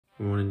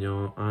Good morning,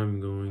 y'all. I'm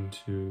going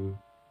to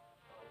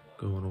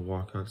go on a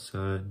walk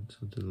outside,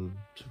 something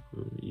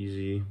super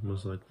easy,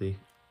 most likely.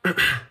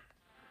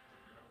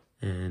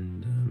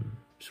 And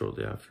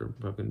shortly after, I'm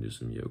probably gonna do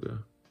some yoga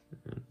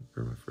and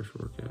for my first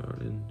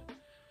workout. And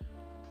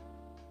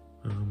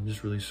I'm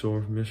just really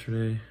sore from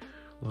yesterday.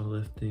 A lot of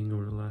lifting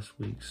over the last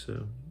week,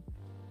 so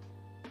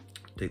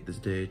take this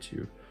day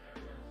to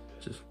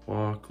just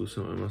walk,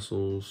 loosen up my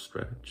muscles,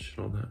 stretch,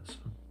 and all that. So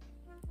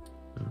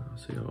I'll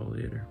see y'all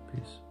later.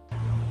 Peace.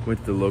 Went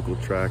to the local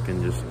track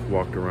and just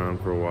walked around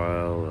for a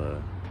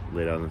while,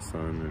 laid out in the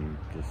sun,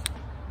 and just,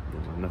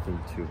 nothing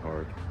too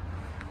hard.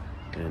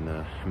 And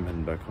I'm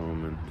heading back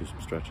home and do some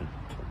stretching.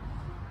 So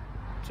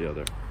see y'all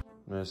there.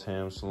 Nice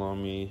ham,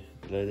 salami,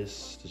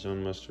 lettuce,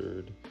 Dijon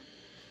mustard,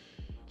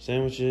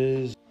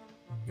 sandwiches,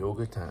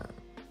 yoga time.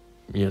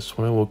 Yes,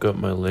 when I woke up,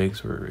 my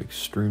legs were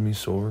extremely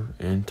sore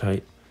and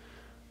tight.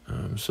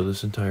 So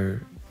this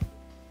entire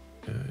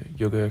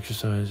yoga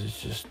exercise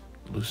is just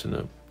loosen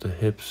up the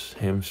hips,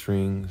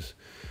 hamstrings,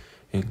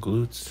 and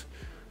glutes.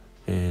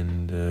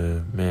 And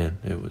man,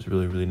 it was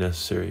really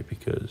necessary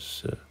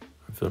because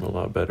I'm feeling a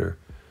lot better.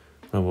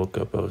 When I woke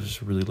up, I was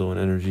just really low in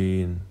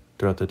energy, and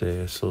throughout the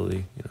day I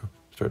slowly,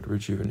 started to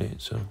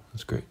rejuvenate, so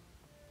that's great.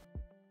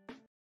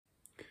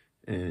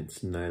 And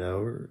it's night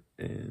hour,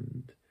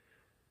 and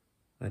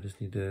I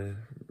just need to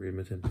read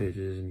my 10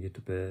 pages and get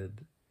to bed.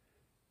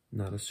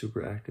 Not a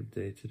super active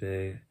day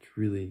today.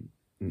 Really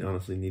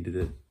honestly needed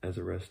it as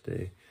a rest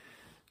day.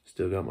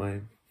 Still got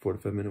my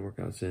 45-minute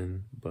workouts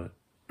in, but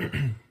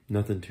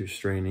nothing too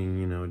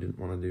straining. I didn't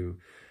want to do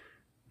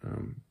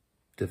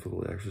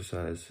difficult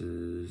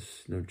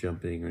exercises, no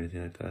jumping or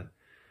anything like that.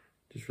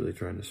 Just really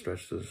trying to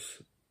stretch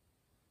those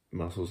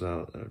muscles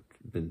out that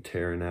I've been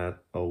tearing at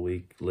all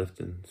week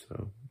lifting.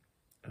 So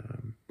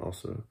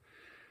also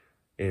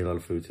ate a lot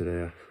of food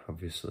today,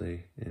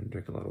 obviously, and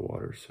drank a lot of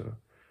water. So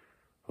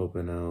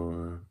hoping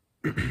I'll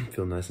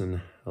feel nice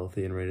and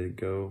healthy and ready to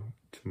go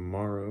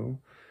tomorrow.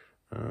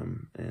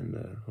 And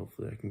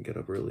hopefully I can get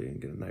up early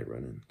and get a night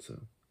run in. So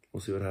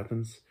we'll see what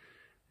happens,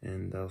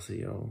 and I'll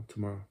see y'all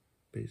tomorrow.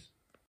 Peace.